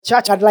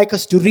Church, I'd like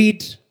us to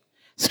read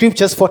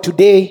scriptures for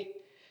today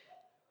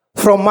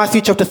from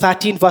Matthew chapter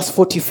 13, verse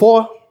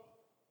 44.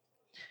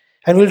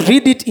 And we'll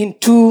read it in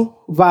two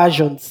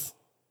versions,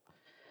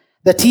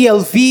 the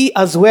TLV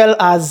as well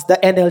as the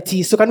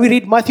NLT. So can we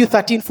read Matthew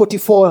 13,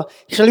 44?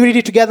 Shall we read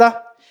it together?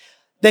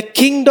 The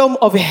kingdom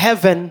of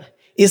heaven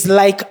is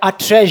like a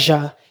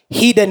treasure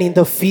hidden in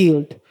the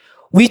field,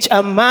 which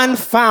a man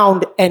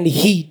found and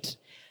hid.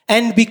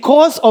 And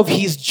because of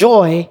his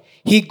joy,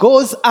 he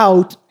goes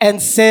out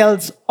and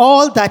sells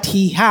all that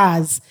he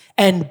has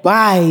and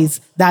buys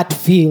that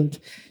field.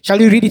 Shall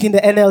we read it in the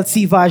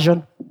NLT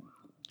version?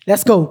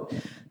 Let's go.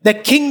 The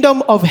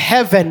kingdom of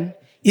heaven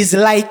is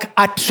like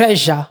a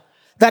treasure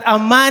that a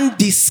man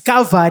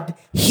discovered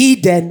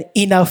hidden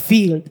in a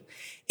field.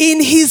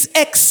 In his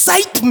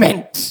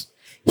excitement,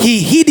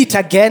 he hid it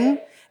again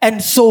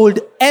and sold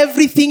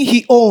everything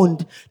he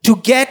owned to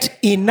get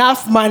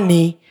enough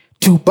money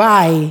to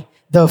buy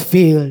the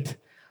field.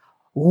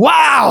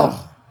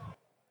 Wow!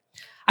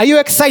 Are you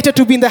excited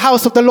to be in the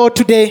house of the Lord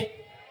today?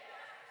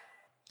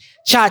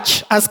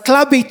 Church, as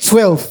Club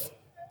 812,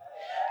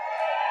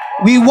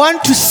 we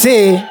want to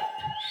say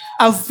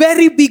a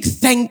very big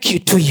thank you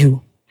to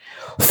you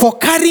for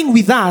carrying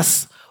with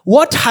us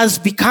what has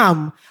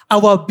become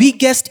our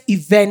biggest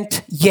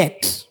event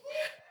yet.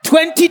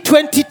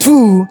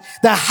 2022,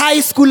 the high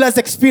schoolers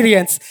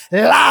experience,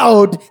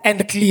 loud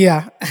and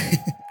clear.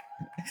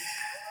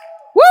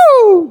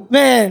 Woo,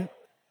 man.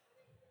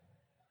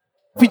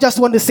 We just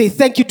want to say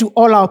thank you to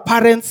all our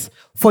parents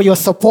for your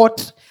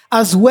support,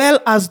 as well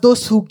as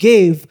those who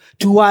gave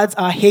towards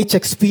our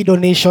HXP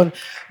donation.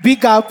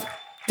 Big up.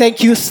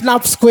 Thank you,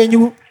 Snaps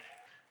Kwenyu.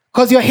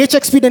 Because your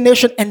HXP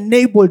donation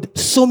enabled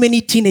so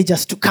many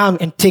teenagers to come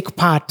and take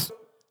part.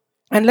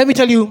 And let me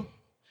tell you,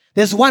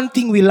 there's one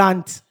thing we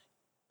learned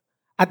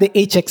at the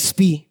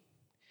HXP.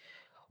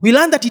 We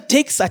learned that it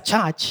takes a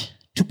church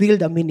to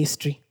build a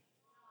ministry.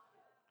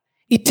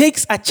 It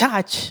takes a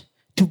church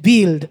to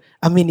build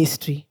a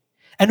ministry.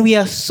 And we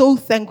are so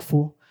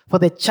thankful for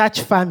the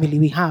church family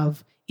we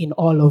have in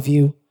all of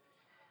you.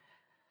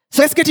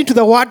 So let's get into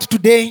the word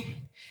today.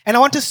 And I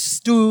want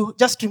us to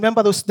just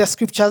remember the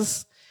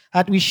scriptures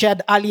that we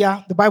shared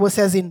earlier. The Bible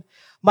says in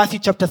Matthew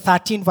chapter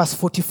 13, verse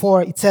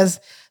 44, it says,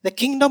 the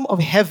kingdom of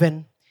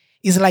heaven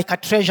is like a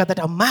treasure that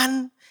a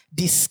man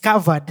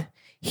discovered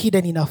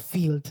hidden in a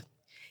field.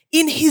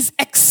 In his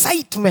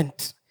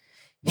excitement,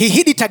 he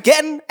hid it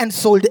again and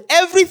sold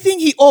everything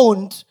he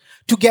owned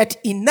to get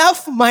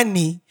enough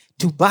money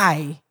to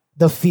buy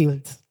the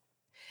field.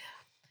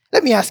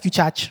 Let me ask you,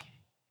 church,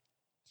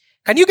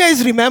 can you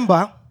guys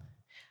remember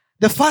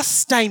the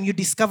first time you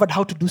discovered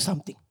how to do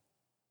something?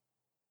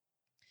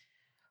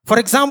 For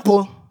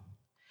example,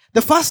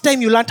 the first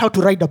time you learned how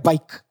to ride a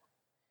bike.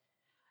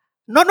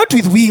 Not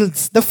with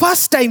wheels. The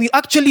first time you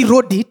actually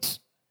rode it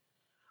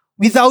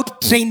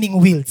without training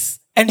wheels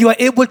and you were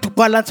able to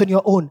balance on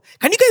your own.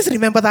 Can you guys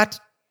remember that?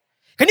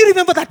 Can you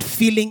remember that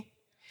feeling?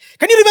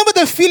 Can you remember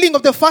the feeling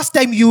of the first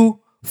time you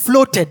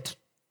floated?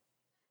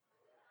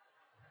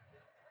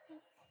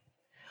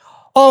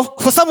 Or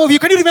for some of you,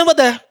 can you remember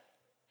the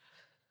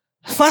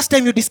first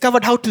time you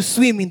discovered how to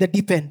swim in the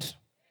deep end?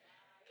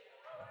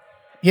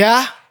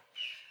 Yeah?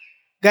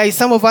 Guys,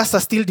 some of us are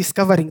still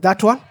discovering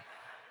that one.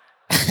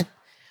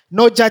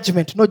 No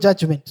judgment, no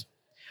judgment.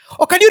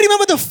 Or can you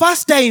remember the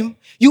first time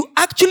you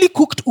actually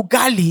cooked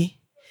ugali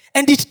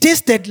and it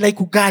tasted like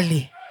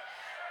ugali?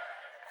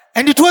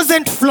 And it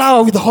wasn't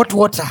flour with hot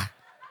water.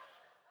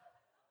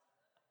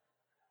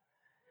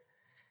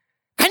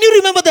 Can you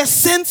remember the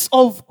sense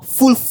of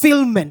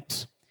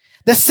fulfillment,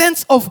 the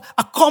sense of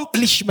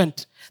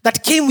accomplishment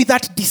that came with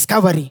that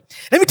discovery?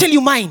 Let me tell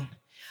you mine.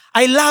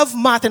 I love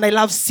math and I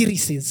love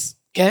series.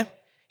 Okay?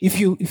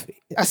 If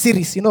a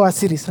series, you know a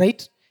series,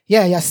 right?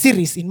 Yeah,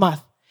 series in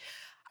math.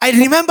 I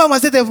remember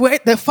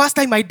the first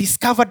time I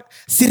discovered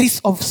series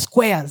of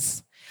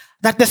squares.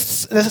 That the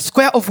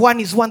square of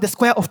 1 is 1, the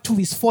square of 2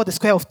 is 4, the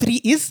square of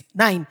 3 is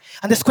 9,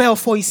 and the square of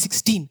 4 is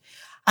 16.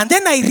 And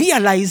then I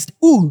realized,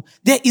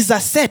 there is a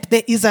set,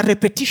 there is a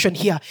repetition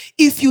here.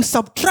 If you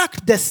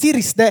subtract the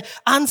series, the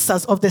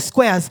answers of the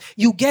squares,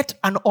 you get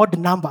an odd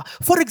number.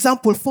 For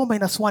example, 4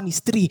 minus 1 is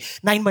 3,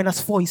 9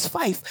 minus 4 is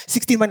 5,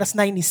 16 minus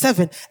 9 is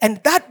 7.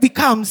 And that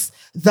becomes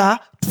the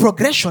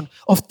progression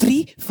of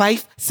 3,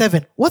 5,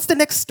 7. What's the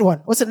next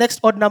one? What's the next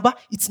odd number?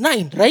 It's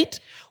 9, right?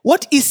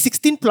 What is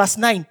 16 plus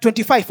 9?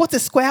 25. What's the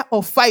square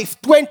of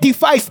 5?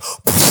 25.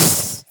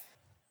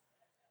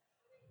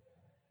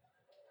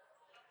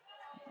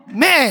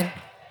 Man,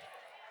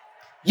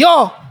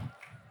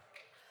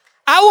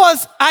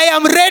 I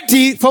am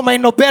ready for my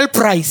Nobel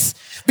Prize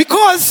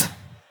because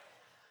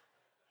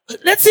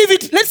let's see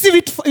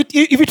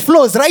if it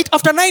flows, right?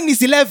 After 9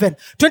 is 11.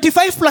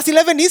 25 plus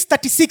 11 is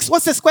 36.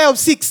 What's the square of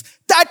 6?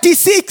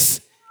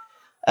 36.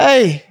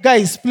 Hey,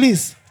 guys,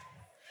 please.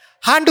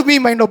 Hand me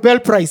my Nobel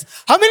Prize.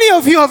 How many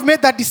of you have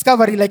made that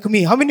discovery like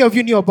me? How many of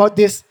you knew about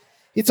this?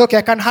 It's okay.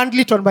 I can handle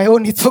it on my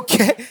own. It's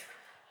okay.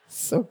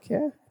 It's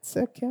okay. It's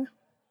okay.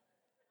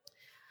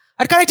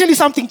 And can I tell you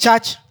something,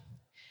 church?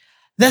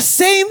 The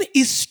same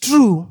is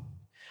true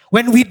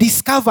when we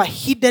discover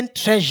hidden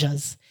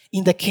treasures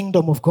in the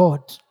kingdom of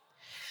God.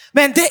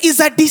 Man, there is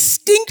a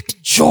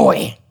distinct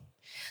joy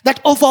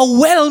that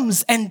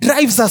overwhelms and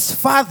drives us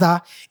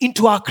further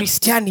into our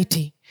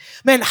Christianity.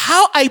 Man,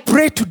 how I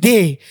pray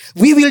today,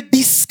 we will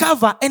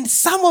discover, and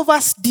some of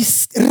us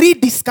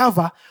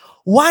rediscover,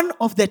 one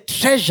of the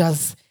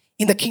treasures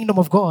in the kingdom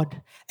of God,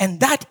 and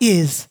that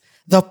is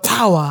the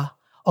power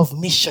of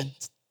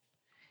missions.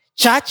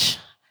 Church,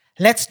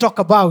 let's talk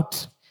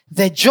about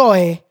the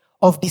joy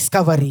of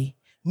discovery,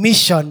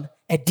 mission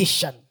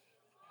edition.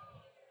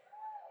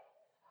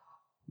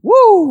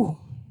 Woo!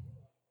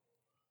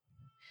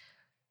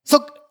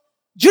 So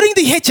during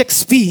the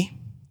HXP,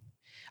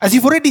 as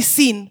you've already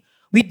seen,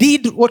 we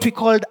did what we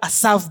called a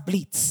Serve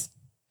Blitz.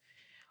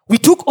 We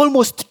took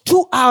almost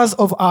 2 hours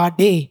of our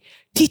day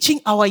teaching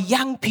our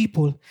young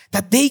people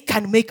that they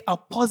can make a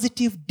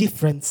positive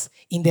difference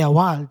in their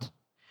world.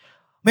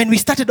 When we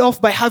started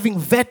off by having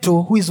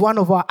Veto, who is one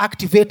of our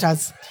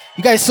activators.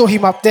 You guys saw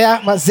him up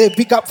there. Maze,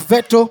 big up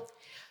Veto.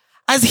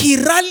 As he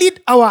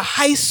rallied our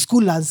high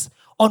schoolers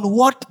on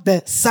what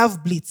the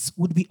Serve Blitz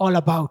would be all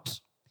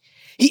about.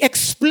 He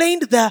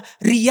explained the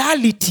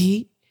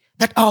reality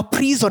that our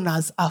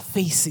prisoners are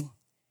facing.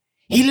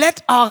 He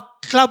let our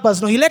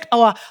clubbers know, he let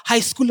our high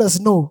schoolers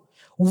know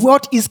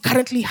what is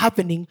currently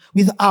happening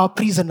with our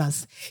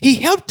prisoners. He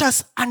helped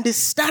us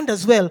understand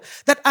as well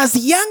that as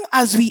young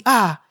as we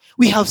are,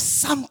 we have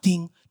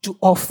something to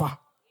offer.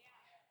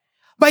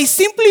 By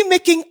simply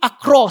making a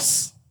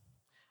cross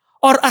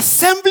or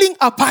assembling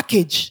a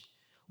package,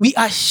 we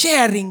are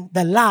sharing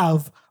the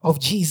love of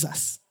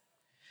Jesus.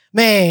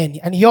 Man,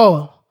 and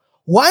y'all,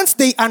 once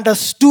they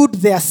understood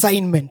the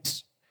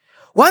assignment,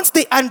 once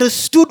they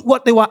understood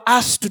what they were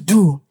asked to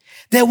do,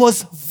 there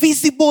was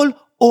visible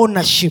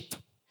ownership.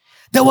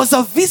 There was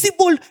a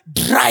visible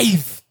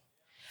drive.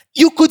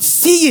 You could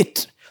see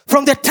it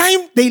from the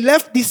time they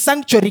left the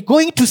sanctuary,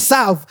 going to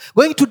serve,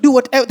 going to do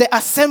whatever they're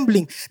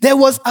assembling. There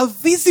was a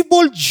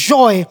visible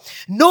joy,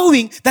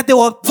 knowing that they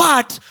were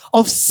part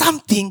of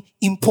something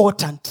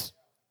important.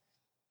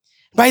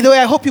 By the way,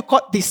 I hope you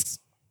caught this.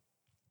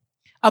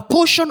 A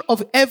portion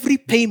of every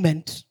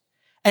payment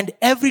and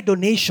every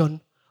donation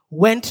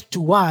went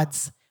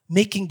towards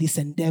making this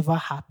endeavor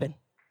happen.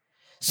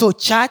 So,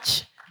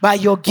 church, by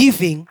your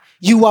giving,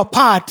 you are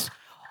part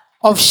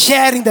of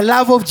sharing the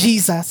love of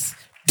Jesus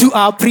to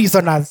our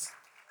prisoners.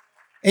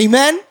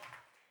 Amen?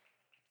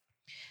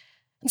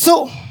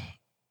 So,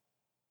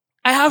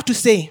 I have to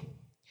say,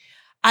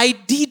 I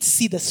did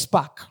see the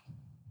spark.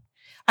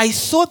 I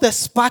saw the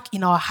spark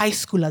in our high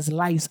schoolers'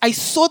 lives. I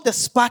saw the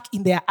spark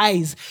in their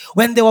eyes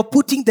when they were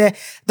putting the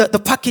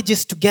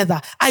packages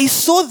together. I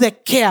saw the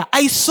care.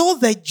 I saw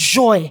the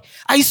joy.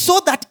 I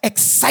saw that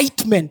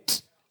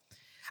excitement.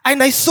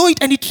 And I saw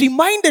it, and it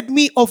reminded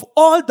me of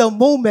all the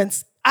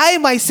moments I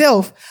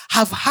myself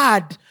have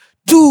had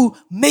to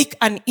make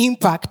an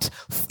impact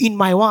in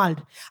my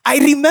world. I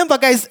remember,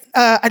 guys,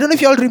 I don't know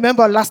if you all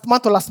remember last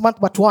month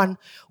but one,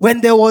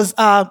 when there was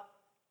a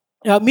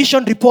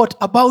mission report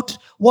about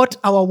what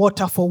our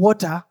Water for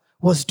Water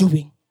was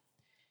doing.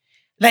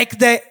 Like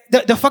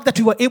the fact that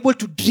we were able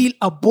to drill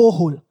a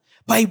borehole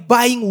by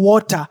buying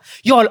water.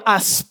 Y'all,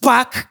 a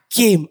spark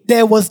came.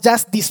 There was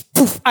just this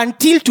poof.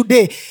 Until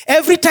today,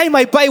 every time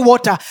I buy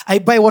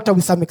water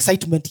with some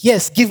excitement.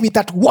 Yes, give me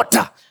that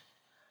water.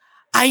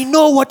 I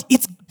know what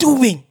it's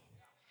doing.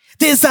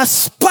 There's a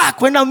spark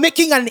when I'm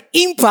making an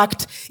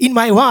impact in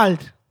my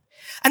world.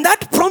 And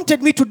that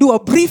prompted me to do a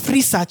brief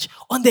research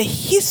on the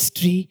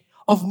history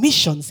of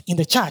missions in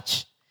the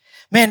church.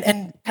 Man,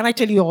 and can I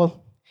tell you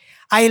all,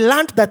 I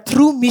learned that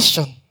through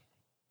mission,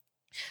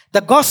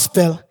 the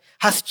gospel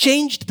has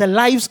changed the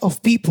lives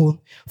of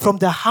people from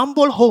the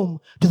humble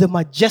home to the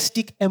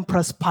majestic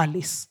emperor's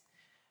palace.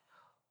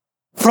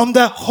 From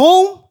the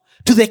home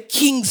to the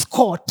king's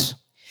court.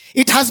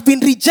 It has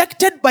been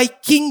rejected by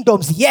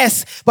kingdoms,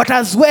 yes, but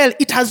as well,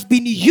 it has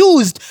been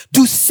used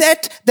to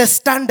set the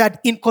standard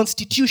in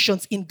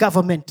constitutions in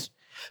government.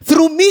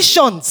 Through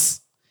missions,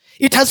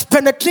 it has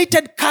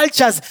penetrated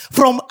cultures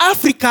from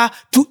Africa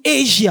to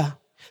Asia.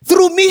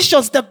 Through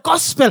missions, the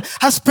gospel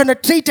has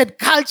penetrated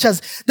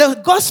cultures. The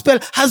gospel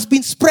has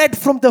been spread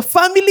from the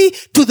family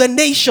to the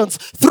nations.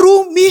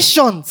 Through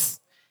missions,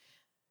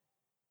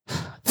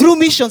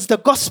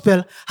 the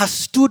gospel has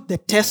stood the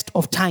test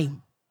of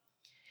time.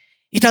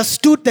 It has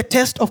stood the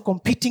test of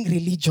competing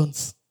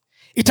religions.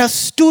 It has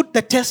stood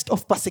the test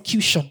of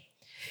persecution.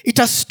 It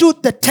has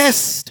stood the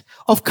test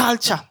of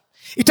culture.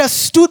 It has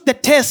stood the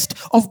test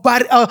of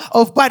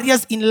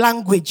barriers in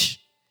language.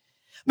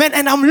 Man,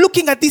 and I'm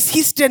looking at this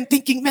history and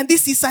thinking, man,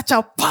 this is such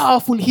a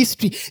powerful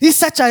history. This is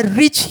such a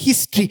rich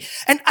history.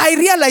 And I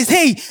realized,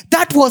 hey,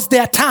 that was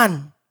their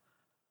turn.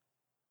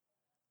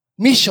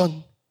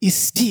 Mission is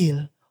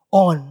still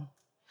on.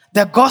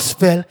 The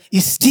gospel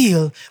is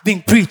still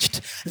being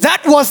preached.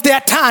 That was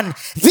their turn.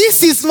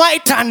 This is my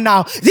turn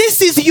now.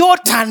 This is your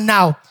turn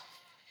now.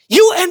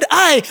 You and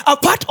I are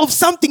part of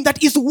something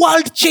that is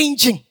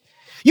world-changing.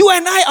 You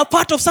and I are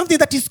part of something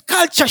that is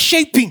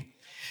culture-shaping.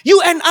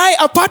 You and I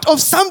are part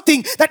of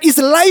something that is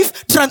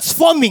life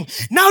transforming.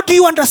 Now do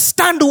you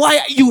understand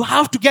why you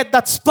have to get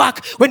that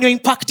spark when you're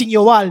impacting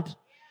your world?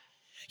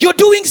 You're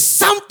doing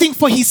something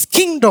for his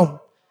kingdom.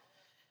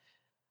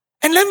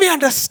 And let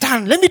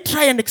me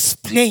try and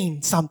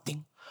explain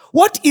something.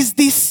 What is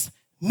this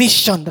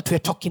mission that we're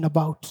talking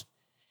about?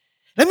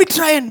 Let me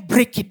try and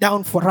break it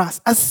down for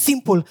us as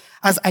simple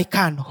as I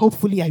can.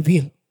 Hopefully I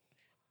will.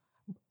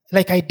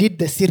 Like I did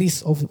the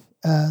series of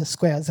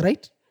squares,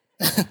 right?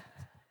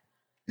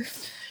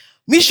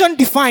 Mission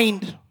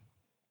defined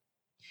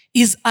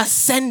is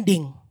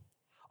ascending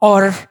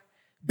or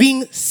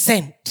being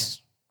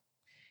sent.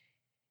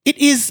 It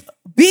is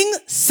being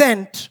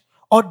sent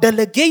or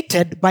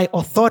delegated by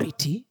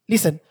authority,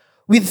 listen,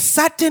 with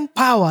certain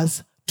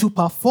powers to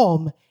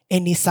perform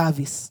any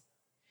service.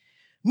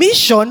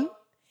 Mission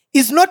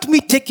is not me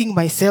taking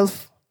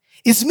myself,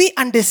 it's me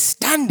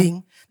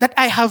understanding that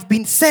I have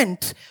been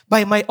sent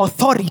by my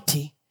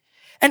authority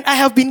and I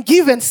have been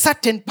given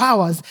certain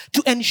powers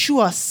to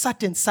ensure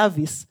certain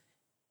service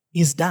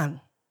is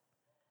done.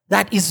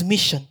 That is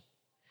mission.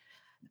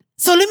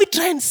 So let me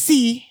try and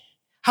see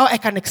how I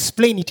can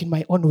explain it in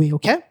my own way,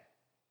 okay?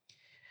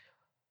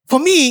 For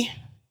me,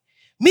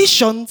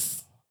 mission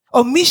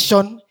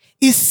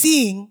is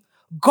seeing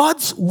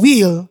God's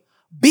will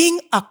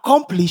being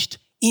accomplished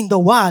in the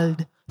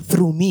world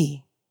through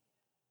me,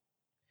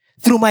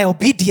 through my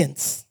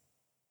obedience,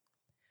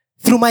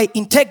 through my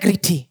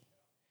integrity,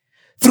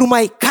 through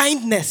my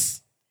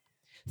kindness,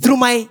 through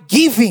my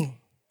giving,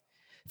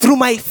 through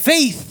my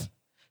faith,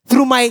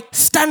 through my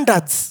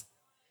standards,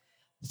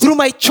 through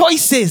my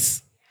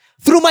choices,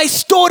 through my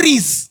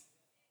stories.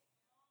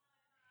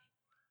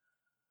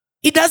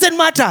 It doesn't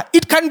matter.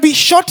 It can be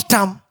short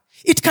term.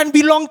 It can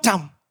be long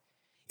term.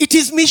 It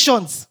is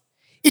missions.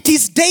 It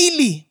is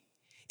daily.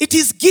 It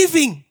is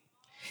giving.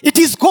 It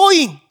is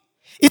going.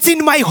 It's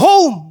in my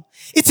home.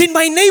 It's in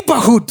my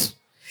neighborhood.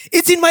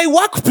 It's in my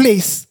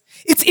workplace.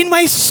 It's in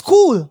my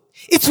school.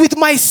 It's with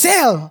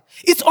myself.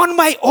 It's on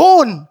my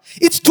own.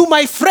 It's to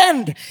my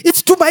friend.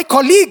 It's to my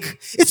colleague.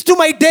 It's to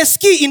my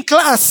deskie in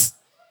class.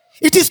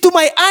 It is to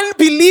my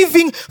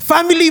unbelieving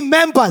family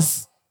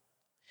members.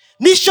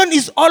 Mission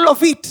is all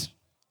of it.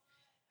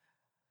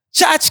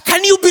 Church,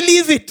 can you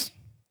believe it?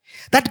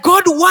 That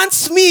God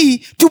wants me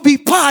to be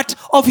part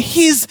of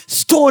his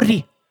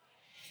story.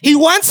 He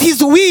wants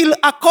his will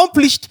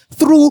accomplished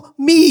through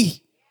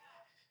me.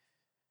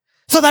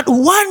 So that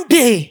one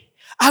day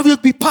I will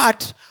be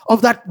part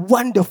of that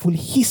wonderful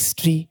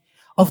history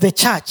of the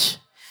church.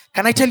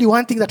 Can I tell you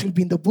one thing that will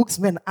be in the books?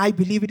 Man, I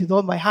believe it with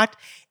all my heart.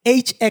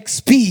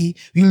 HXP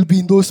will be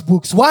in those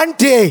books. One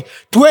day,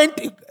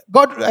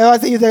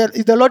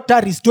 if the Lord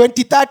tarries,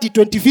 2030,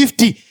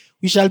 2050,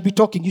 we shall be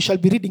talking, you shall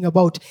be reading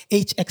about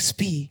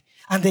HXP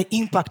and the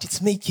impact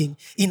it's making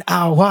in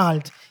our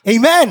world.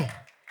 Amen.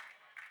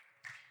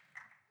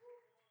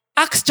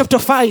 Acts chapter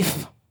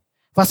 5,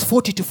 verse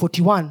 40 to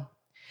 41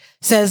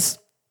 says,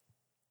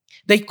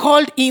 they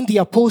called in the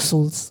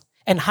apostles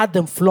and had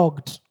them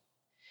flogged.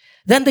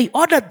 Then they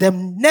ordered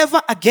them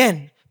never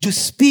again to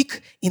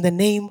speak in the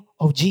name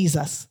of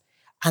Jesus.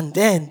 And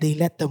then they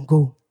let them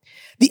go.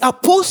 The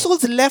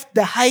apostles left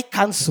the high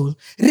council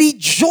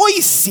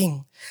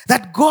rejoicing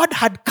that God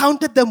had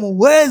counted them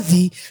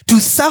worthy to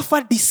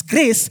suffer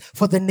disgrace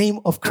for the name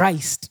of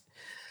Christ.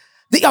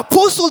 The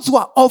apostles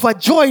were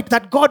overjoyed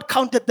that God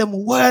counted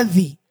them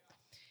worthy.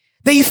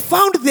 They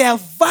found their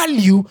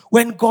value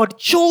when God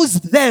chose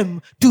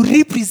them to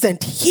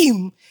represent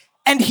him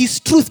and his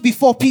truth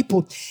before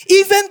people.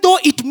 Even though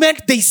it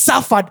meant they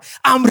suffered,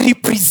 I'm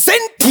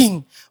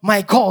representing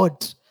my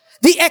God.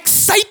 The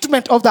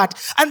excitement of that.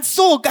 And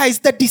so, guys,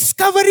 the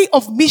discovery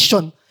of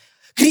mission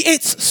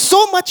creates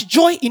so much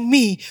joy in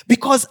me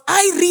because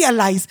I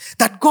realize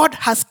that God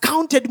has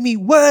counted me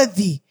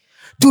worthy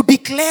to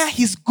declare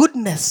his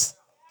goodness,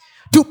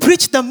 to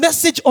preach the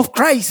message of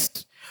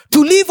Christ,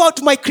 to live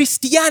out my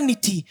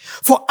Christianity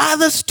for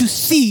others to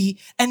see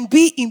and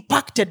be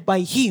impacted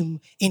by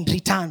him in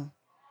return.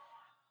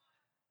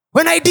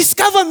 When I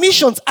discover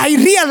missions, I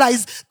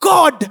realize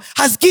God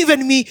has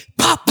given me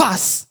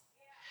purpose.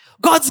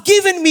 God's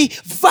given me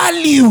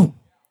value.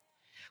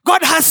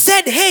 God has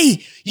said,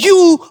 hey,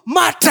 you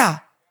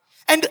matter.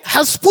 And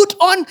has put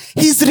on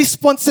his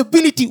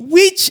responsibility,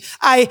 which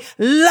I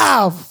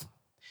love.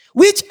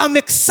 Which I'm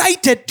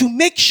excited to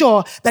make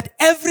sure that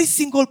every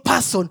single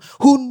person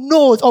who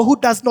knows or who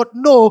does not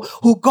know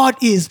who God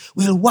is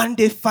will one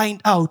day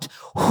find out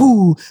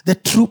who the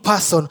true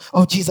person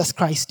of Jesus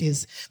Christ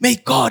is. May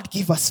God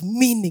give us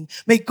meaning.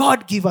 May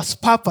God give us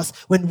purpose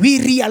when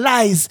we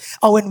realize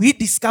or when we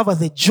discover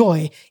the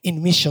joy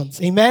in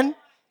missions. Amen?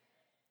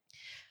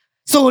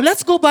 So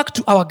let's go back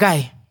to our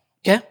guy.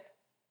 Okay?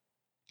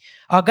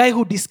 Our guy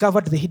who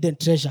discovered the hidden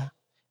treasure.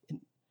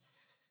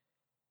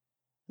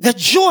 The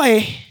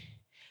joy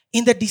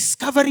in the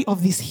discovery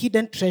of this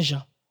hidden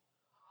treasure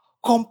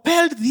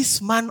compelled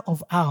this man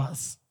of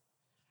ours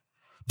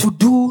to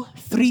do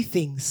three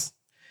things,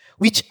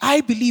 which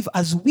I believe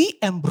as we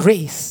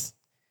embrace,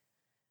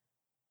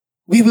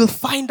 we will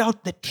find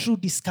out the true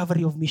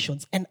discovery of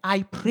missions. And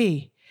I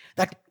pray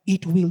that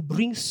it will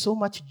bring so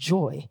much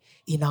joy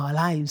in our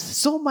lives,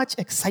 so much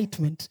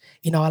excitement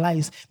in our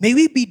lives. May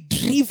we be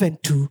driven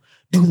to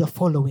do the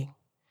following.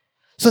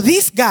 So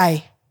this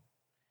guy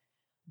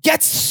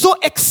gets so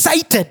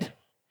excited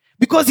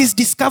because he's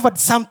discovered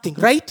something,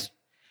 right?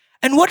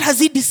 And what has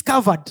he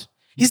discovered?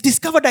 He's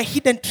discovered a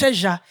hidden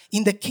treasure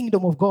in the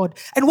kingdom of God.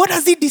 And what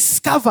has he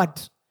discovered?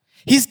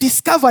 He's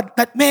discovered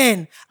that,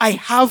 man, I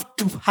have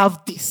to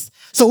have this.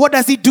 So what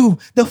does he do?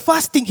 The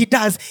first thing he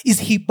does is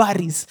he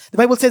buries. The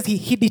Bible says he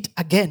hid it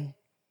again.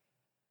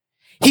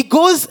 He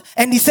goes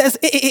and he says,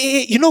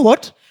 hey, you know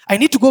what? I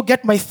need to go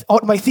get my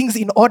things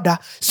in order.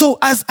 So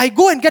as I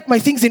go and get my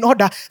things in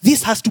order,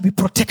 this has to be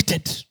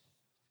protected.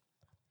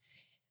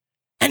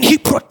 And he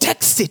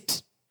protects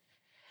it.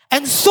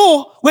 And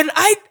so when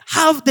I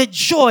have the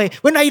joy,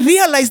 when I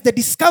realize the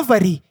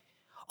discovery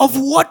of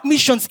what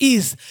missions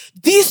is,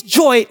 this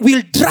joy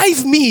will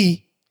drive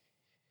me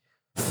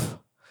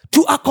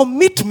to a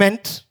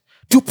commitment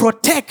to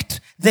protect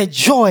the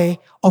joy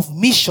of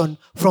mission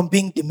from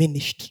being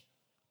diminished.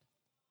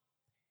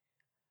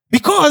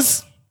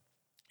 Because,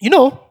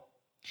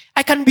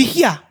 I can be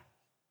here.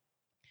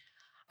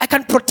 I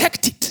can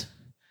protect it.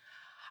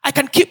 I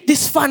can keep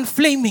this fan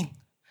flaming.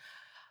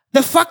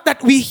 The fact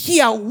that we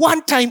hear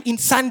one time in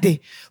Sunday,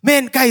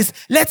 man, guys,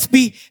 let's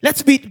be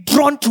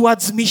drawn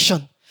towards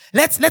mission.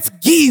 Let's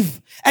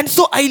give. And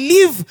so I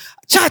leave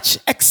church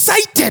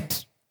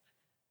excited.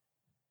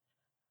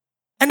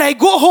 And I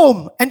go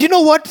home, and you know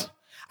what?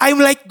 I'm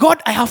like,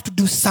 God, I have to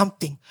do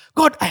something.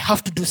 God, I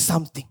have to do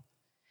something.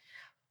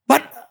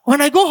 But when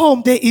I go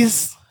home, there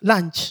is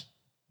lunch.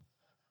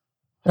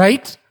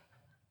 Right?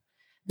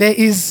 There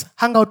is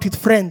hang out with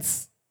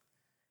friends.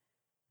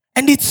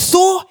 And it's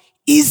so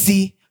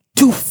easy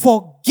to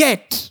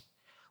forget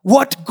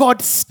what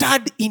God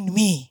stirred in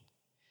me.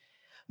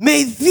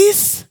 May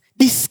this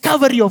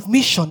discovery of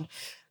mission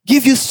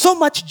give you so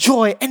much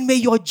joy, and may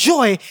your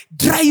joy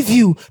drive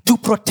you to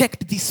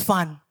protect this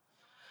fun,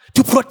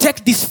 to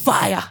protect this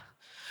fire,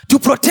 to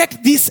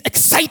protect this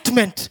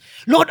excitement.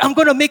 Lord, I'm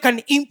going to make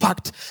an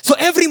impact. So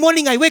every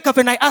morning I wake up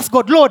and I ask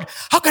God, Lord,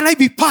 how can I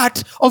be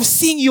part of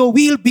seeing your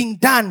will being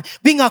done,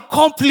 being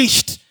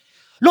accomplished?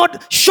 Lord,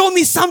 show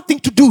me something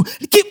to do.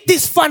 Keep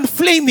this fun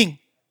flaming.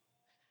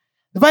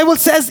 The Bible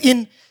says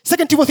in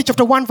 2 Timothy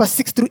chapter 1, verse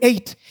 6 through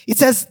 8, it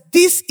says,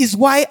 this is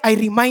why I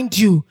remind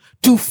you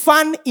to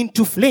fan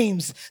into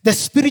flames the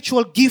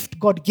spiritual gift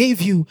God gave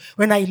you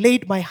when I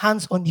laid my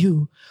hands on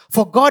you.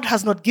 For God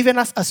has not given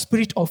us a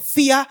spirit of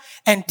fear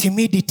and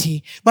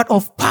timidity, but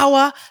of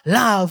power,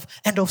 love,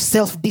 and of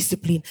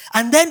self-discipline.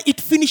 And then it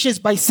finishes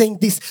by saying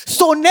this,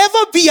 so never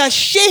be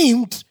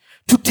ashamed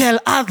to tell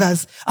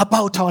others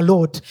about our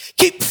Lord.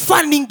 Keep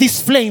fanning this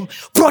flame.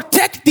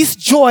 Protect this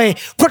joy.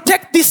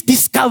 Protect this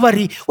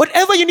discovery.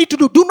 Whatever you need to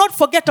do, do not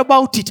forget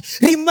about it.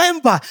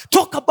 Remember,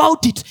 talk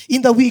about it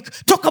in the week.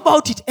 Talk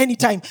about it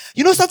anytime.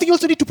 You know something you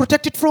also need to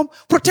protect it from?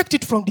 Protect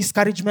it from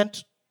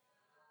discouragement.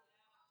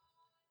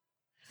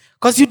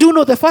 Because you do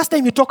know the first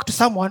time you talk to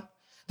someone,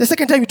 the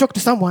second time you talk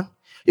to someone,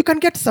 you can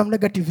get some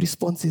negative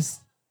responses.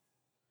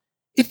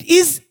 It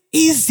is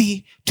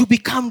easy to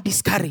become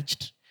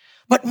discouraged.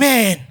 But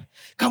man,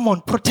 come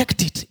on,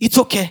 protect it. It's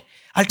okay.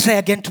 I'll try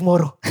again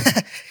tomorrow.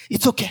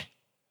 It's okay.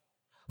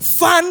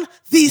 Fan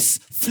this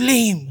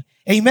flame.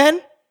 Amen?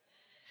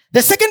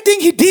 The second thing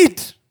he did,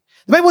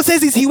 the Bible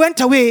says, is he went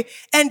away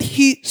and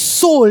he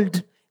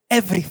sold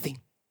everything.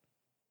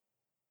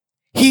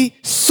 He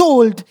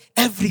sold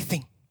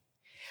everything.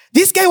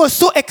 This guy was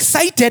so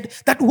excited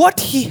that what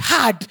he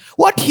had,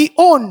 what he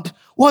owned,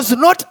 was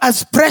not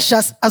as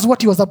precious as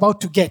what he was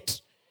about to get.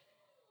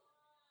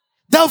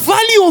 The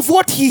value of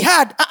what he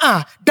had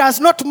does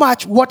not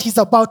match what he's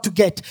about to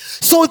get.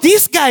 So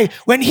this guy,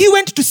 when he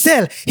went to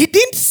sell, he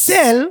didn't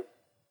sell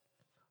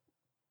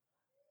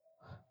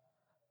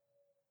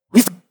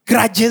with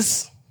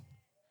grudges.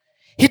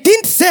 He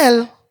didn't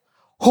sell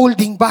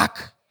holding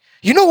back.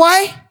 You know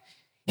why?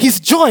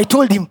 His joy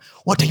told him,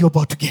 what are you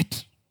about to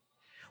get?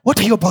 What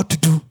are you about to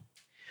do?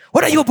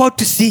 What are you about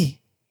to see?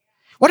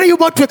 What are you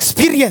about to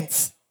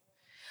experience?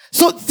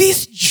 So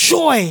this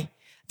joy,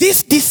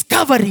 this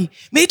discovery,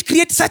 may it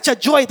create such a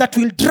joy that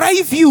will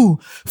drive you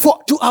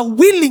to a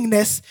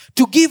willingness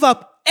to give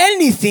up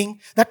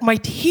anything that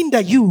might hinder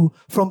you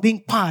from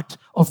being part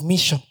of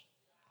mission.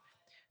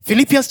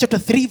 Philippians chapter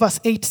 3 verse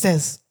 8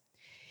 says,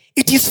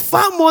 it is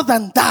far more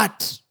than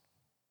that.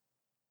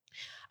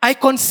 I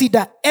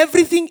consider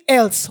everything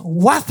else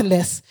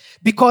worthless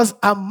because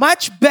I'm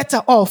much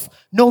better off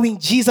knowing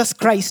Jesus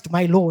Christ,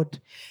 my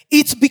Lord.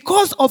 It's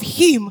because of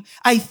him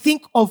I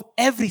think of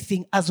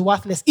everything as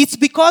worthless. It's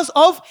because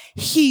of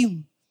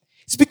him.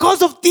 It's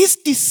because of this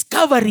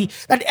discovery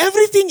that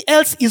everything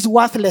else is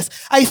worthless.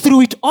 I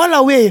threw it all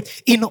away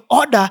in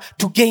order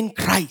to gain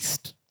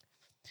Christ.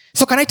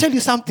 So can I tell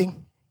you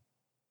something?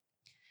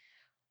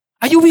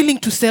 Are you willing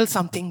to sell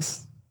some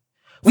things?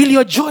 Will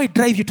your joy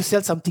drive you to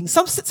sell some things?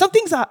 Some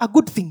things are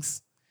good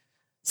things.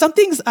 Some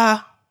things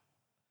are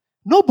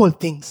noble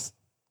things.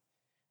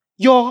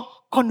 Your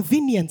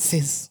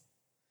conveniences,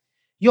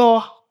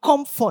 your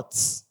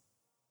comforts?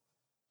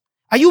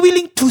 Are you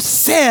willing to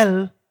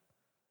sell?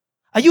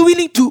 Are you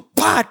willing to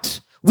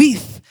part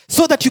with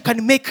so that you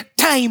can make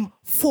time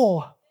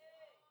for?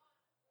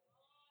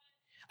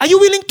 Are you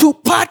willing to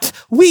part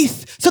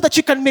with so that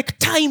you can make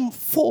time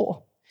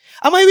for?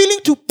 Am I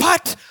willing to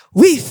part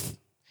with?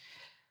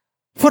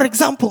 For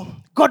example,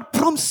 God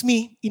prompts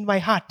me in my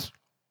heart,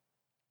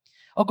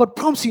 or God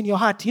prompts you in your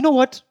heart, you know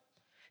what?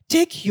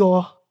 Take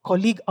your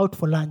colleague out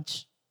for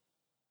lunch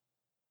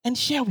and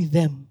share with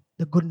them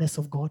the goodness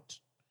of God.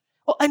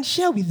 And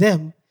share with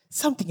them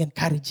something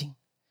encouraging.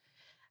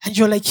 And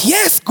you're like,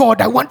 yes,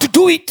 God, I want to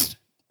do it.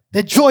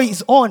 The joy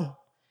is on.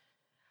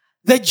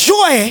 The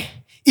joy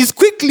is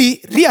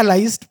quickly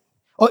realized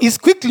or is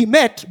quickly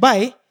met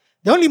by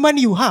the only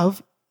money you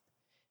have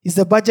is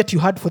the budget you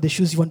had for the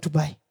shoes you want to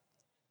buy.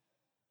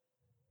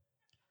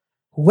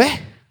 Where?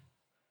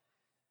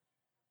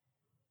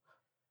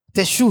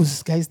 The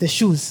shoes, guys, the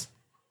shoes.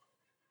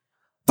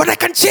 But I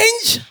can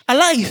change a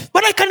life.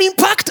 But I can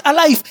impact a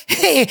life.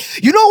 Hey,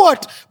 you know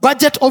what?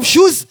 Budget of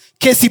shoes,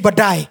 Kesi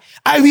Badai.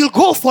 I will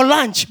go for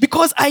lunch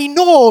because I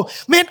know,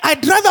 man,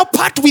 I'd rather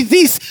part with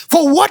this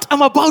for what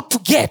I'm about to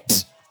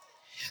get.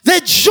 The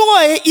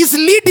joy is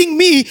leading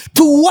me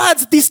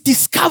towards this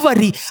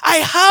discovery. I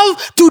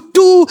have to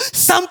do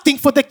something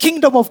for the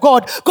kingdom of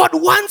God. God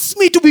wants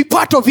me to be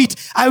part of it.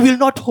 I will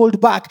not hold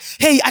back.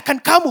 Hey, I can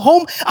come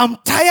home. I'm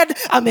tired.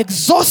 I'm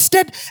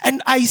exhausted.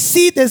 And I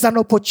see there's an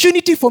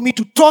opportunity for me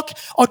to talk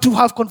or to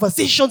have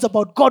conversations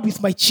about God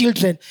with my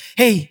children.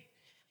 Hey,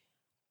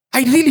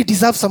 I really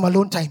deserve some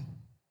alone time.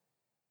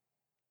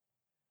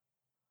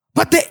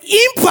 But the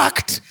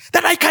impact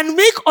that I can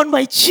make on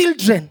my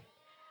children,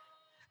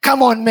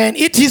 come on, man.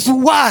 It is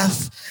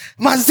worth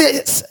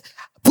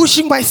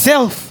pushing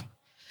myself,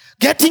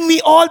 getting me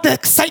all the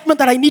excitement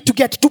that I need to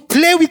get to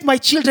play with my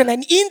children,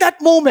 and in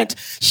that moment,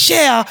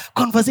 share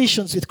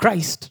conversations with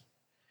Christ.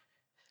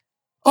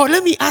 Or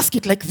let me ask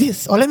it like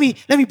this, or let me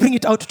bring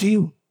it out to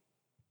you.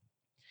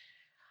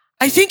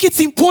 I think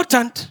it's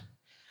important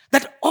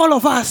that all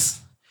of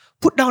us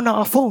put down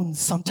our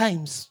phones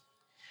sometimes,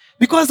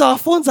 because our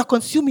phones are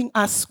consuming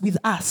us with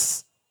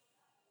us.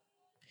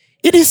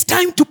 It is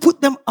time to put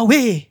them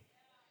away.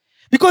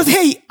 Because,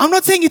 hey, I'm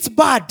not saying it's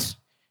bad.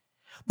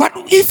 But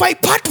if I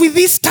part with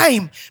this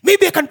time,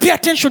 maybe I can pay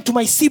attention to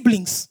my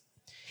siblings.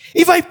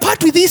 If I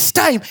part with this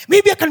time,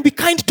 maybe I can be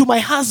kind to my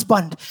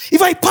husband.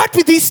 If I part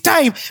with this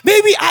time,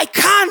 maybe I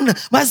can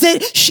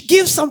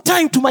give some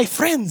time to my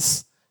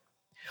friends.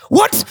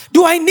 What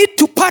do I need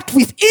to part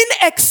with in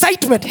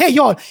excitement? Hey,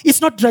 y'all,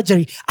 it's not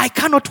drudgery. I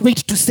cannot wait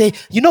to say,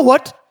 you know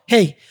what?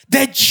 Hey,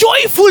 the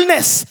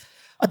joyfulness,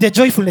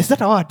 is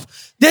that a word?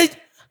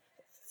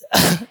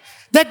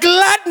 The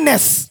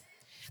gladness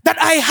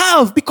that I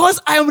have because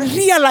I am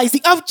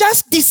realizing, I've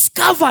just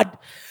discovered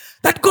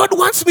that God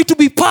wants me to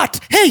be part.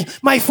 Hey,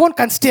 my phone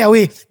can stay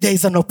away. There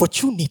is an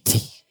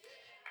opportunity.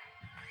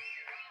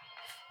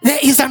 There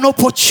is an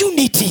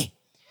opportunity.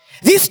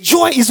 This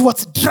joy is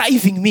what's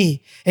driving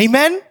me.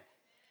 Amen?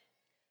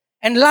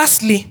 And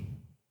lastly,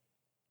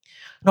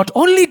 not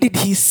only did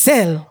he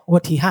sell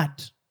what he had,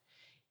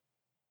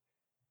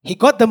 he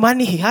got the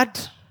money he had,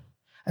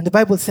 and the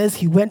Bible says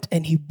he went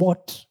and he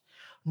bought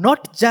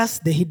not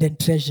just the hidden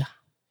treasure.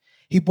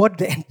 He bought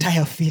the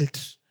entire field.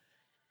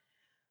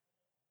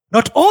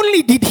 Not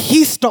only did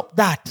he stop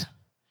that,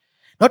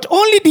 not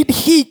only did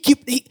he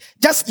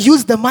just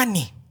use the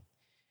money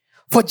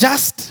for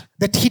just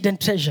that hidden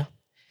treasure,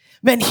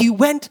 man, he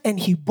went and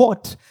he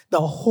bought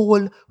the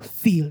whole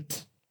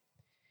field.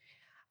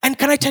 And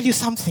can I tell you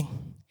something?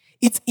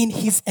 It's in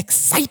his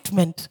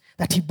excitement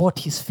that he bought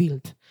his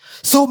field.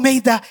 So may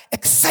the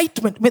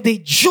excitement, may the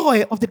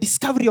joy of the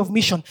discovery of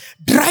mission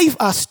drive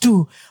us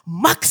to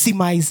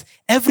maximize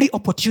every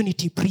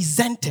opportunity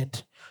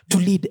presented to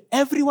lead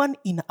everyone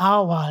in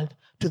our world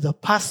to the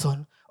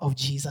person of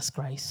Jesus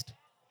Christ.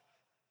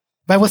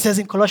 The Bible says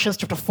in Colossians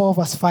chapter 4,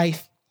 verse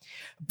 5,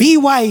 be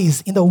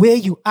wise in the way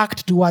you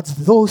act towards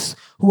those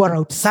who are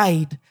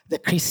outside the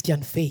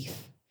Christian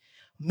faith.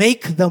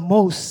 Make the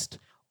most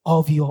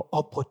of your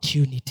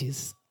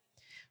opportunities.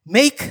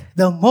 Make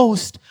the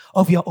most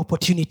of your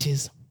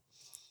opportunities.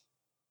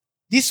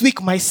 This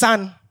week, my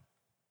son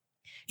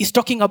is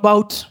talking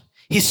about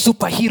his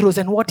superheroes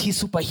and what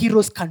his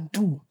superheroes can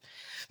do.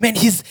 Man,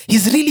 he's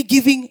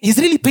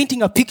really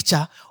painting a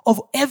picture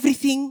of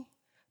everything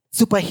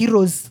his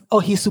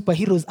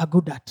superheroes are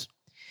good at.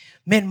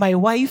 Man, my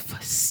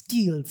wife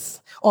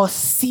steals or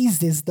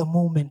seizes the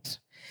moment.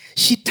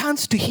 She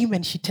turns to him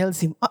and she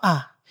tells him,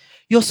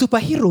 your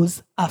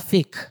superheroes are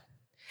fake.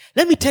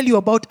 Let me tell you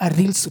about a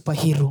real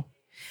superhero.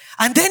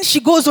 And then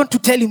she goes on to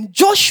tell him,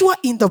 Joshua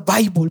in the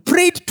Bible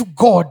prayed to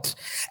God.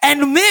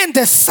 And man,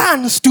 the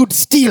sun stood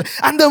still.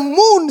 And the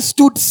moon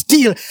stood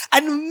still.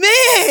 And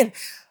man,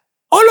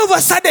 all of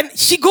a sudden,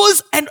 she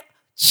goes and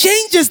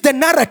changes the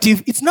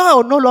narrative. It's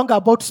now no longer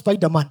about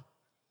Spider-Man.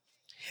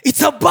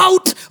 It's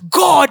about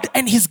God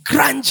and his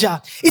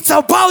grandeur. It's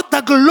about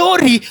the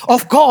glory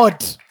of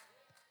God.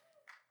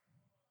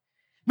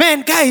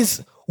 Man,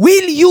 guys,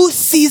 Will you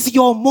seize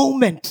your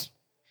moment?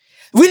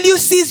 Will you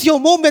seize your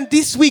moment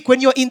this week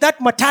when you're in that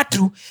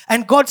matatu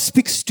and God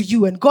speaks to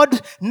you and God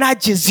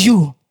nudges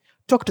you?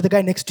 Talk to the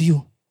guy next to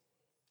you.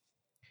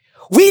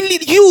 Will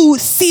you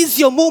seize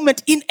your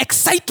moment in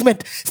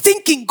excitement,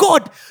 thinking,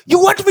 God, you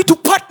want me to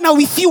partner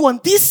with you on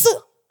this?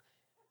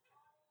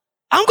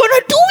 I'm going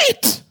to do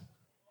it.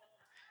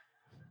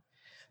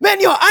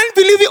 Man, your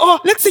unbelieving, or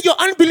let's say your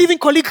unbelieving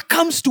colleague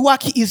comes to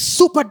work, he is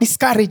super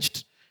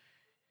discouraged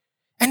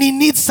and he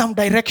needs some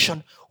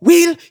direction.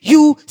 Will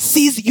you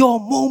seize your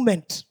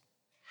moment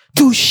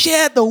to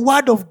share the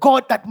word of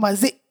God that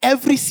must say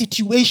every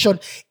situation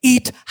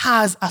it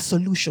has a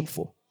solution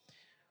for?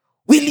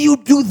 Will you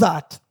do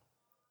that?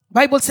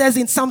 Bible says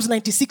in Psalms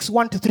 96,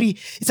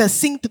 1-3, it says,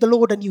 sing to the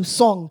Lord a new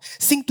song.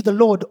 Sing to the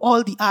Lord,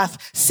 all the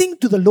earth. Sing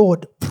to the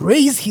Lord,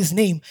 praise his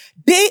name.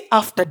 Day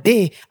after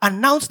day,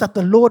 announce that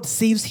the Lord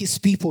saves his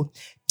people.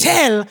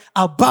 Tell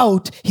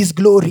about his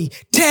glory.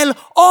 Tell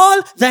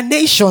all the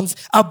nations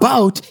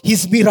about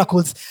his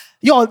miracles.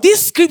 Y'all,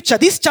 this scripture,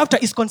 this chapter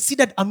is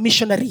considered a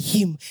missionary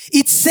hymn.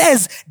 It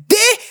says,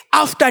 day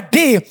after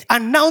day,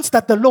 announce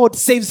that the Lord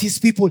saves his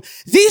people.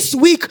 This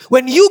week,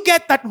 when you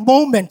get that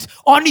moment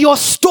on your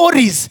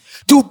stories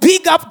to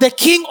big up the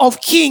King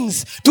of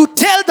Kings, to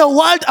tell the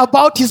world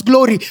about his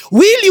glory,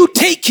 will you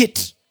take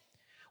it?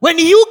 When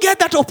you get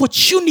that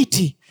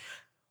opportunity,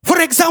 for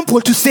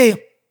example, to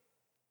say,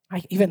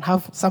 I even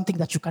have something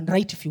that you can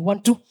write if you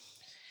want to.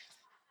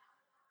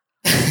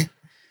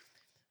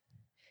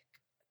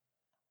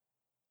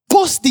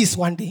 Post this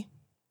one day.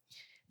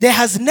 There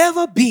has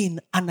never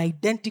been an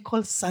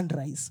identical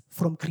sunrise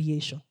from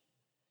creation.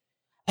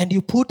 And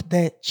you put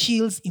the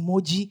chills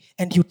emoji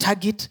and you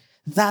tag it.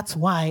 That's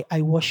why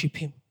I worship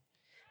him.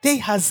 There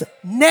has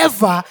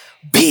never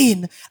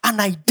been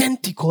an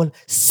identical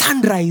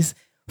sunrise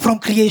from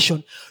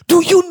creation.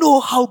 Do you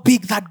know how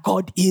big that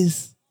God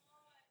is?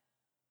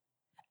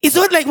 It's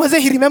not like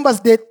Moses, he remembers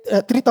day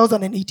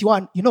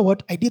 3081. You know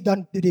what? I did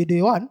that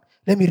day one.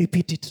 Let me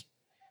repeat it.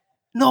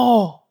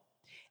 No.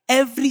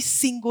 Every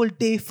single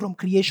day from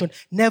creation,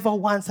 never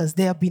once has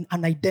there been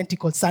an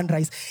identical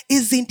sunrise.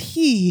 Isn't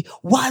he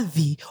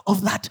worthy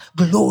of that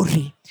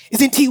glory?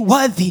 Isn't he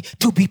worthy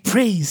to be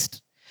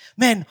praised?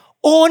 Man,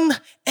 own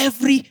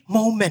every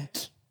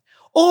moment.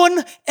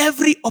 Own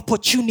every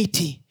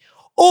opportunity.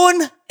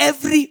 Own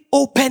every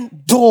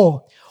open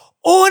door.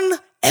 Own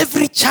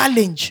every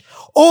challenge.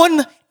 Own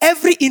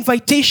every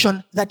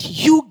invitation that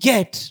you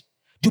get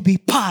to be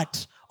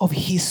part of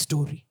his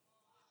story.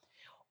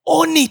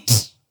 Own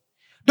it.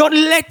 Don't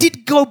let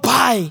it go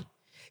by.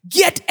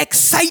 Get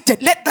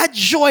excited. Let that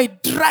joy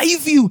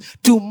drive you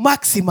to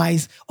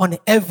maximize on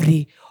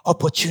every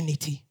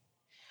opportunity.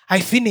 I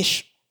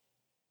finish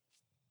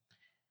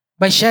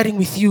by sharing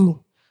with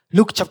you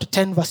Luke chapter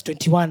 10, verse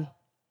 21.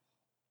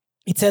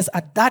 It says,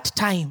 at that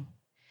time,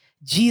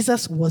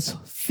 Jesus was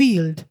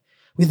filled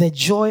with the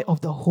joy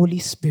of the Holy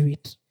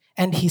Spirit.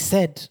 And he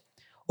said,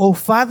 O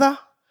Father,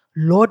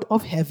 Lord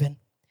of heaven,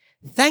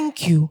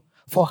 thank you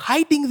for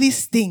hiding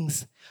these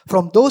things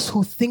from those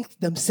who think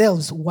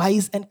themselves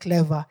wise and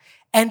clever,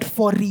 and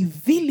for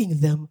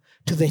revealing them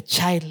to the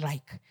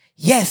childlike.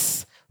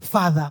 Yes,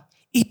 Father,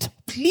 it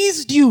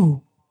pleased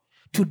you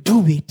to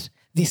do it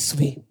this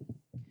way.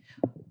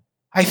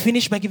 I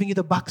finish by giving you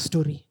the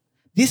backstory.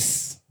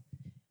 This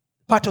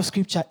part of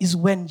scripture is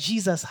when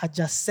Jesus had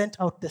just sent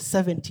out the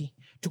 70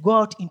 to go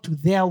out into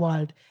their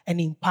world and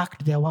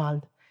impact their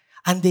world.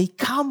 And they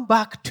come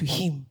back to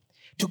him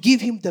to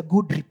give him the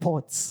good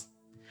reports,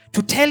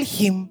 to tell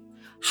him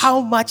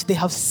how much they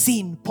have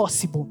seen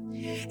possible.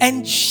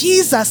 And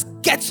Jesus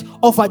gets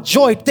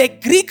overjoyed. The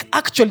Greek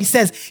actually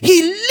says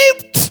he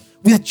leaped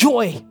with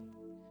joy.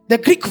 The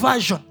Greek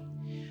version.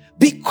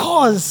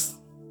 Because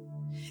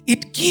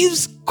it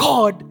gives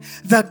God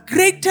the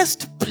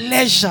greatest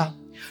pleasure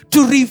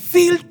to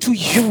reveal to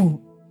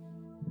you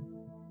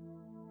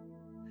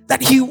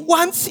that he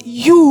wants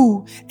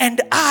you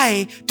and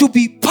I to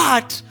be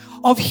part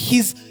of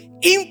his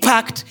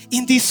impact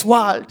in this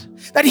world.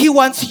 That he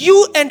wants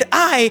you and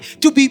I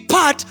to be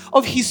part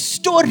of his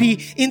story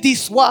in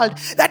this world.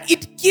 That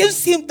it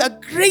gives him the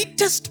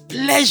greatest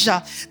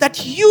pleasure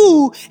that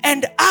you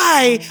and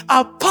I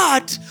are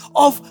part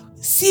of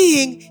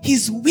seeing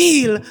his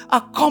will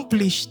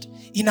accomplished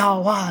in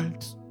our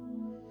world.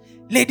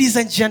 Ladies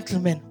and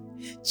gentlemen,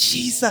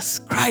 Jesus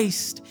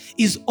Christ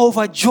is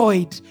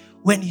overjoyed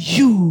when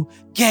you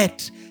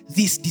get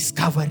this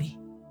discovery.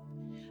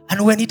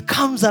 And when it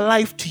comes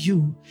alive to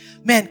you,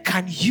 man,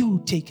 can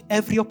you take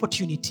every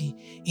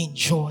opportunity in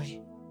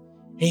joy?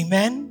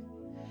 Amen?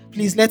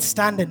 Please, let's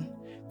stand and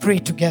pray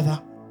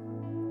together.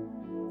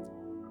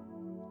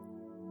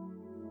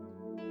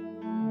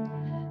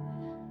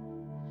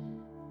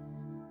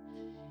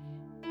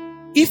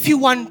 If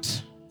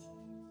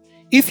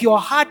your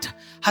heart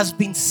has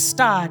been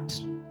stirred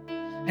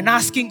and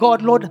asking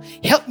God, Lord,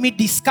 help me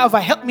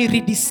discover, help me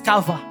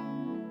rediscover.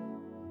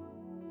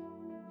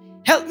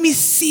 Help me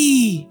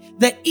see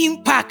the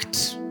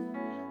impact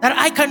that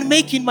I can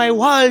make in my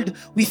world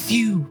with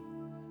you.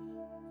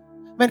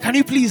 Man, can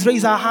you please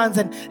raise our hands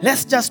and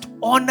let's just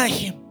honor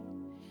him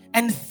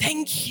and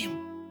thank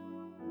him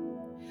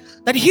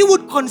that he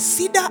would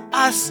consider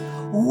us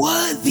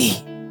worthy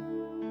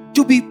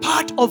to be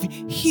part of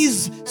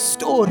his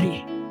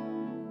story.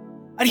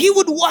 And he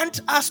would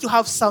want us to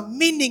have some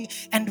meaning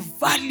and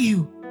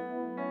value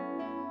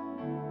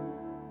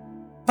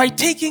by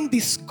taking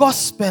this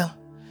gospel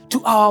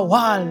to our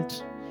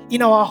world,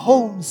 in our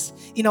homes,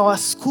 in our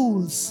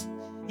schools,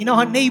 in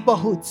our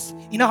neighborhoods,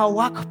 in our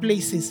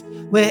workplaces,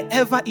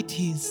 wherever it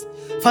is.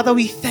 Father,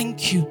 we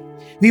thank you.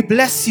 We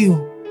bless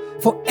you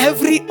for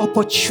every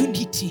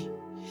opportunity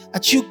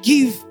that you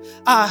give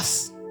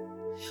us.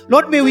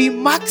 Lord, may we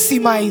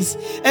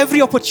maximize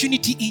every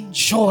opportunity in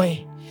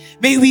joy.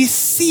 May we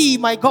see,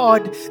 my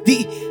God,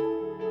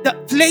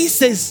 the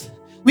places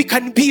we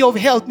can be of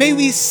help. May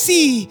we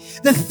see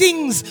the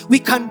things we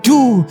can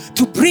do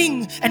to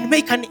bring and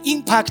make an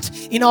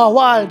impact in our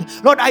world.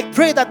 Lord, I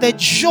pray that the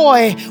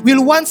joy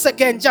will once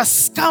again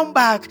just come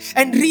back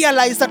and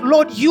realize that,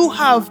 Lord, you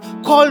have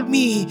called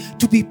me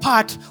to be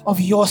part of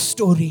your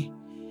story.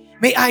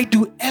 May I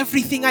do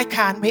everything I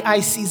can. May I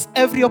seize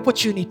every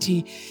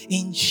opportunity.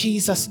 In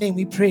Jesus' name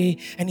we pray,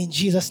 and in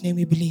Jesus' name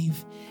we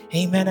believe.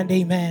 Amen and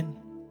amen.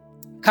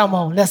 Come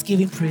on, let's give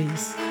him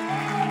praise.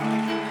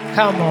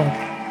 Come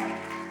on.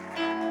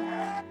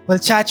 Well,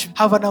 church,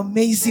 have an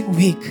amazing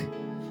week.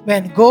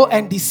 Man, go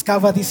and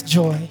discover this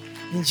joy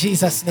in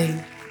Jesus'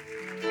 name.